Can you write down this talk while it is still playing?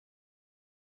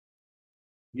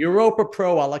Europa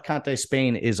Pro Alicante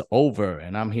Spain is over,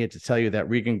 and I'm here to tell you that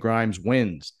Regan Grimes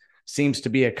wins. Seems to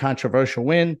be a controversial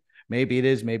win. Maybe it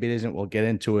is, maybe it isn't. We'll get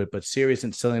into it. But serious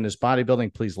and silliness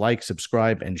bodybuilding, please like,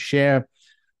 subscribe, and share.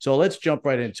 So let's jump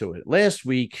right into it. Last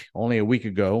week, only a week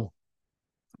ago,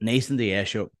 Nathan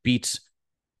DeAsha beats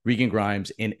Regan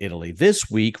Grimes in Italy. This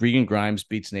week, Regan Grimes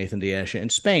beats Nathan DeAsha in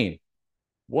Spain.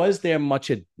 Was there much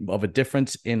of a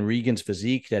difference in Regan's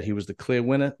physique that he was the clear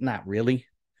winner? Not really.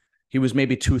 He was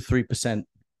maybe 2-3%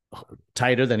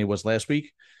 tighter than he was last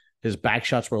week. His back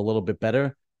shots were a little bit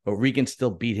better, but Regan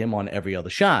still beat him on every other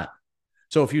shot.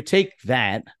 So if you take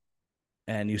that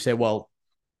and you say, well,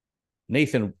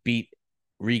 Nathan beat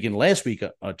Regan last week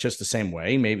just the same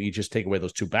way, maybe you just take away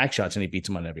those two back shots and he beats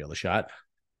him on every other shot.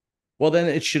 Well,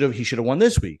 then he should have won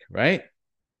this week, right?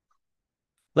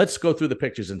 Let's go through the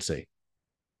pictures and see.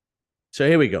 So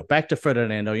here we go. Back to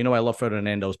Ferdinando. You know, I love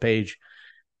Ferdinando's page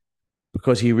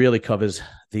because he really covers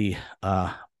the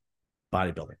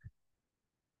bodybuilding.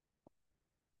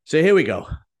 So here we go.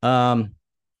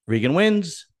 Regan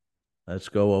wins. Let's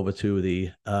go over to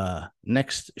the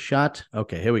next shot.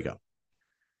 Okay, here we go.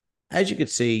 As you can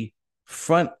see,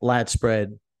 front lat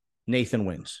spread, Nathan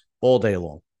wins all day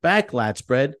long. Back lat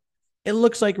spread, it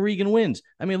looks like Regan wins.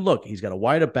 I mean, look, he's got a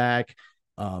wider back.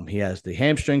 He has the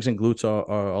hamstrings and glutes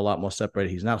are a lot more separated.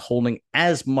 He's not holding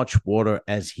as much water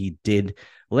as he did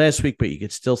last week, but you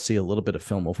could still see a little bit of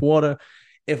film of water.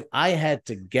 If I had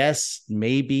to guess,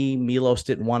 maybe Milos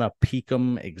didn't want to peak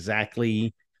him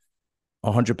exactly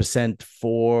 100%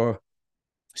 for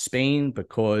Spain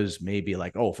because maybe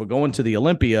like, oh, if we're going to the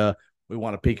Olympia, we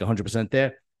want to peak 100%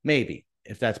 there. Maybe,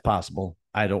 if that's possible.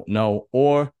 I don't know.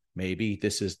 Or maybe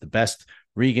this is the best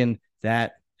Regan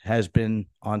that has been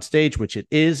on stage, which it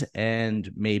is,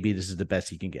 and maybe this is the best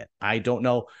he can get. I don't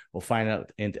know. We'll find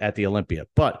out at the Olympia.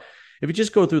 But if you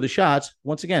just go through the shots,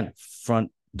 once again,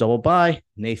 front double by,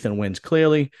 Nathan wins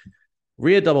clearly.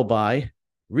 Rear double by,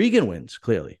 Regan wins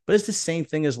clearly. But it's the same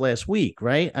thing as last week,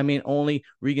 right? I mean, only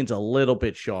Regan's a little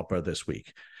bit sharper this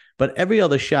week. But every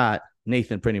other shot,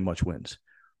 Nathan pretty much wins.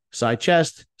 Side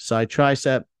chest, side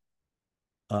tricep,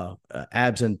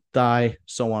 abs and thigh,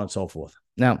 so on and so forth.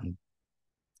 Now,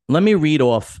 let me read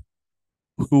off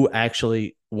who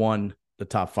actually won the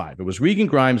top five. It was Regan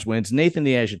Grimes wins, Nathan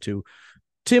DeAsha 2,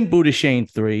 Tim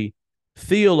Budishane 3,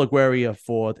 Theo Laguerria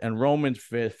 4th, and Roman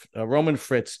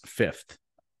Fritz 5th.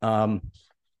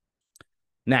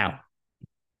 Now,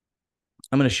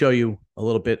 I'm going to show you a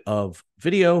little bit of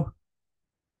video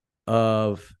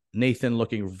of Nathan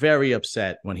looking very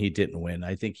upset when he didn't win.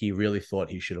 I think he really thought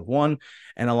he should have won.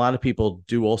 And a lot of people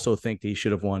do also think that he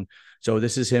should have won. So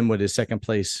this is him with his second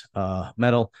place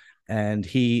medal. And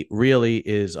he really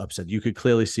is upset. You could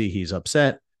clearly see he's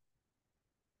upset.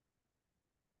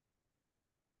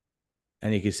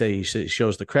 And you could say he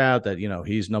shows the crowd that, you know,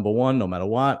 he's number one no matter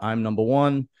what. I'm number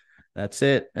one. That's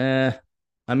it.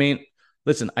 I mean,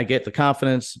 listen, I get the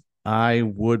confidence. I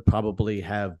would probably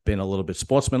have been a little bit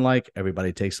sportsmanlike.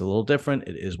 Everybody takes it a little different.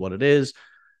 It is what it is.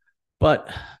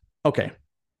 But, okay.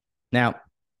 Now,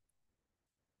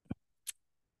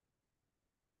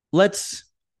 let's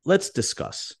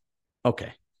discuss.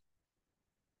 Okay.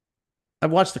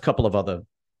 I've watched a couple of other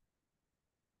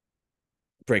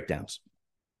breakdowns.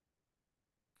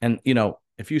 And, you know,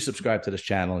 if you subscribe to this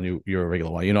channel and you're a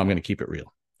regular one, you know I'm going to keep it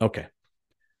real. Okay.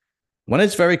 When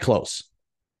it's very close,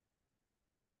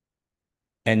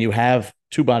 and you have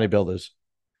two bodybuilders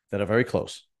that are very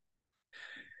close,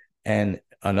 and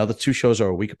another two shows are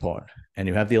a week apart, and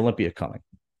you have the Olympia coming,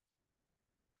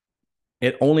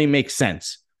 it only makes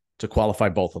sense to qualify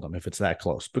both of them if it's that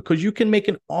close, because you can make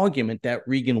an argument that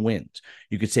Regan wins.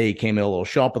 You could say he came in a little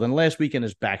sharper than last week and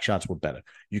his back shots were better.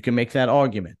 You can make that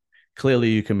argument. Clearly,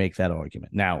 you can make that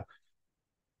argument. Now,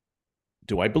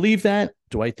 do I believe that?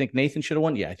 Do I think Nathan should have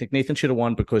won? Yeah, I think Nathan should have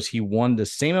won because he won the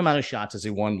same amount of shots as he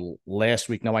won last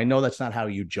week. Now, I know that's not how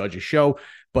you judge a show,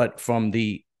 but from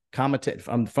the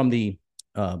from the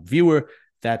viewer,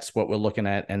 that's what we're looking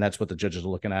at, and that's what the judges are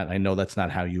looking at. I know that's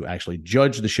not how you actually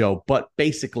judge the show, but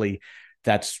basically,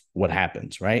 that's what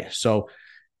happens, right? So,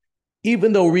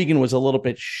 even though Regan was a little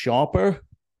bit sharper,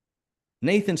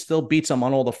 Nathan still beats him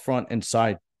on all the front and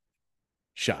side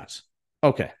shots.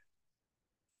 Okay.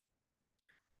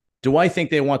 Do I think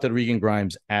they wanted Regan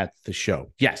Grimes at the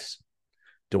show? Yes.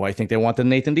 Do I think they wanted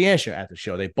Nathan DeAsha at the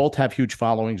show? They both have huge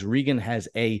followings. Regan has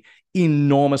a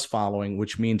enormous following,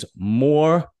 which means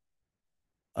more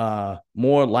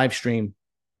live stream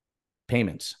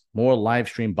payments, more live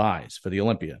stream buys for the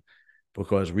Olympia,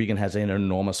 because Regan has an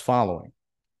enormous following.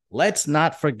 Let's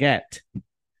not forget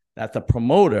that the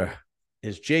promoter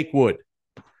is Jake Wood,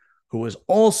 who is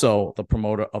also the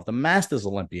promoter of the Masters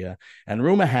Olympia. And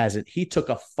rumor has it, he took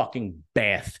a fucking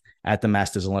bath at the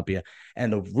Masters Olympia.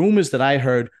 And the rumors that I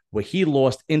heard were he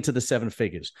lost into the seven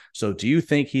figures. So do you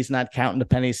think he's not counting the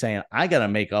pennies saying, I got to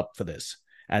make up for this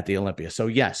at the Olympia? So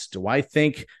yes, do I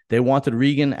think they wanted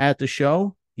Regan at the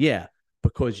show? Yeah,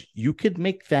 because you could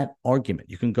make that argument.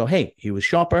 You can go, hey, he was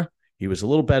sharper. He was a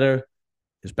little better.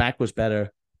 His back was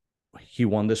better. He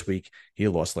won this week. He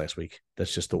lost last week.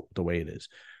 That's just the way it is.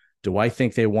 Do I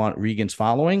think they want Regan's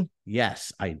following?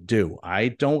 Yes, I do. I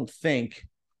don't think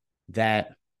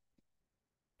that,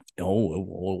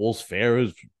 all's fair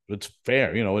is it's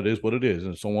fair. It is what it is,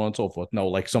 and so on and so forth. No,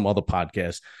 like some other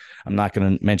podcasts. I'm not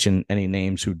going to mention any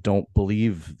names who don't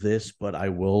believe this, but I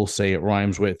will say it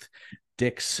rhymes with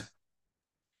Dick's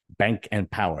Bank and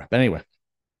Power. But anyway,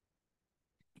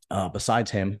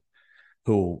 besides him,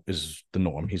 who is the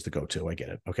norm, he's the go-to. I get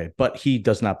it. Okay. But he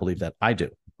does not believe that. I do.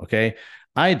 Okay.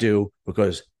 I do,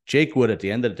 because Jake Wood, at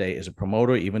the end of the day, is a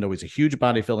promoter. Even though he's a huge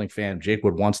bodybuilding fan, Jake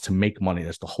Wood wants to make money.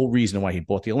 That's the whole reason why he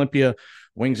bought the Olympia.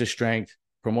 Wings of Strength,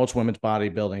 promotes women's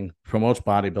bodybuilding, promotes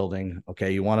bodybuilding.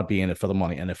 Okay. You want to be in it for the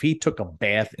money. And if he took a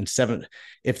bath in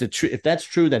if that's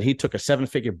true that he took a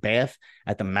 7-figure bath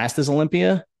at the Masters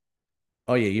Olympia,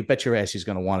 oh yeah, you bet your ass he's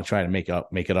going to want to try to make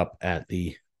it up at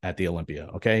the Olympia.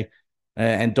 Okay.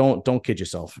 And don't kid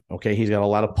yourself. Okay. He's got a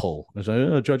lot of pull.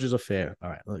 Judges are fair. All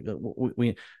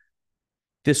right.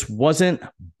 This wasn't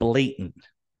blatant.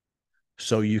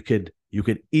 So you could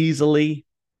easily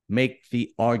make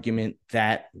the argument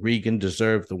that Regan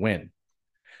deserved the win.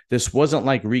 This wasn't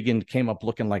like Regan came up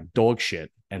looking like dog shit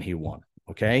and he won.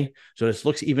 Okay. So this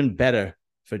looks even better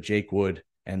for Jake Wood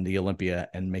and the Olympia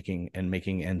and making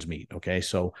ends meet. Okay.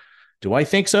 So do I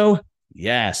think so?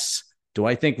 Yes. Do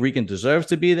I think Regan deserves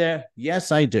to be there?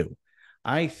 Yes, I do.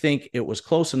 I think it was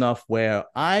close enough where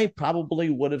I probably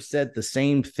would have said the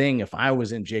same thing if I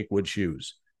was in Jake Wood's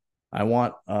shoes. I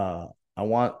want a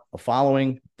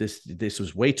following. This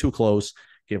was way too close.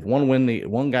 Give one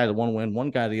guy the one win,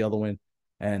 one guy the other win,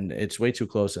 and it's way too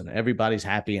close. And everybody's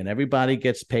happy, and everybody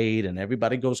gets paid, and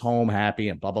everybody goes home happy,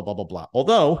 and blah blah blah blah blah.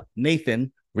 Although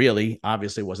Nathan really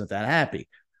obviously wasn't that happy.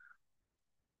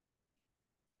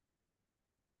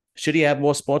 Should he have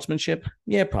more sportsmanship?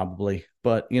 Yeah, probably.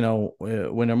 But,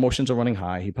 when emotions are running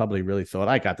high, he probably really thought,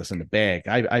 I got this in the bag.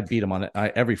 I beat him on it.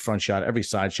 Every front shot, every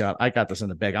side shot. I got this in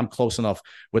the bag. I'm close enough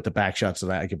with the back shots so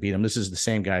that I could beat him. This is the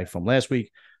same guy from last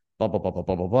week. Blah, blah, blah, blah,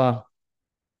 blah, blah, blah.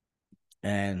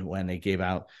 And when they gave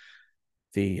out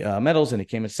the medals and he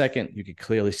came in second, you could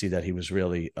clearly see that he was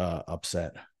really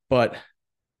upset. But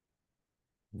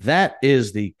that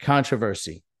is the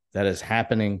controversy that is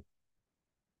happening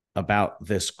about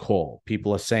this call.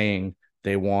 People are saying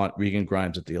they want Regan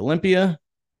Grimes at the Olympia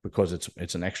because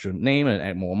it's an extra name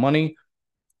and more money.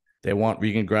 They want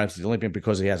Regan Grimes at the Olympia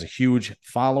because he has a huge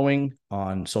following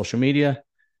on social media.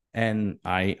 And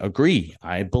I agree.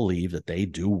 I believe that they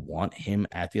do want him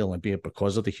at the Olympia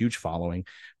because of the huge following,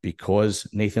 because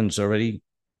Nathan is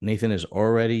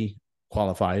already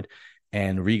qualified,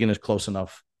 and Regan is close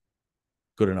enough,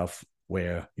 good enough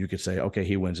where you could say, okay,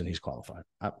 he wins and he's qualified.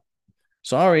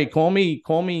 Sorry, call me,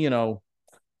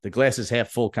 the glass is half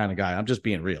full kind of guy. I'm just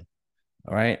being real.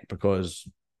 All right. Because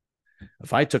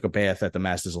if I took a bath at the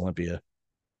Masters Olympia,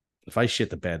 if I shit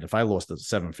the bed, if I lost the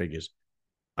 7 figures,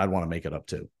 I'd want to make it up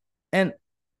too. And,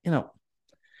 and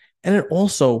it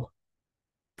also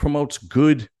promotes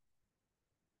good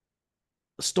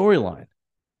storyline.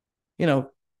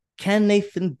 Can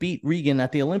Nathan beat Regan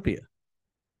at the Olympia?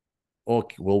 Or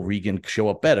will Regan show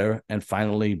up better and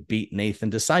finally beat Nathan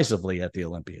decisively at the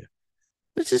Olympia?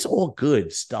 This is all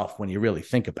good stuff when you really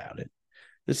think about it.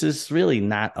 This is really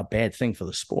not a bad thing for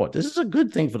the sport. This is a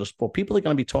good thing for the sport. People are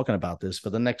going to be talking about this for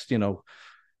the next,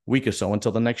 week or so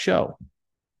until the next show.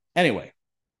 Anyway,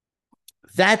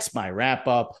 that's my wrap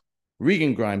up.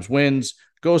 Regan Grimes wins,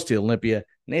 goes to Olympia.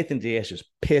 Nathan DeAsha is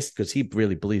pissed because he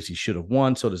really believes he should have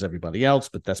won. So does everybody else,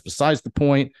 but that's besides the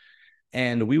point.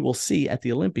 And we will see at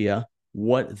the Olympia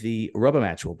what the rubber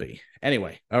match will be.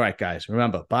 Anyway, all right, guys,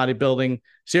 remember, bodybuilding,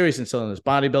 serious and cylinders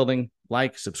bodybuilding,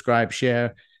 like, subscribe,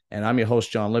 share. And I'm your host,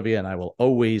 John Livia, and I will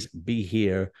always be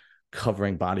here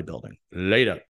covering bodybuilding. Later.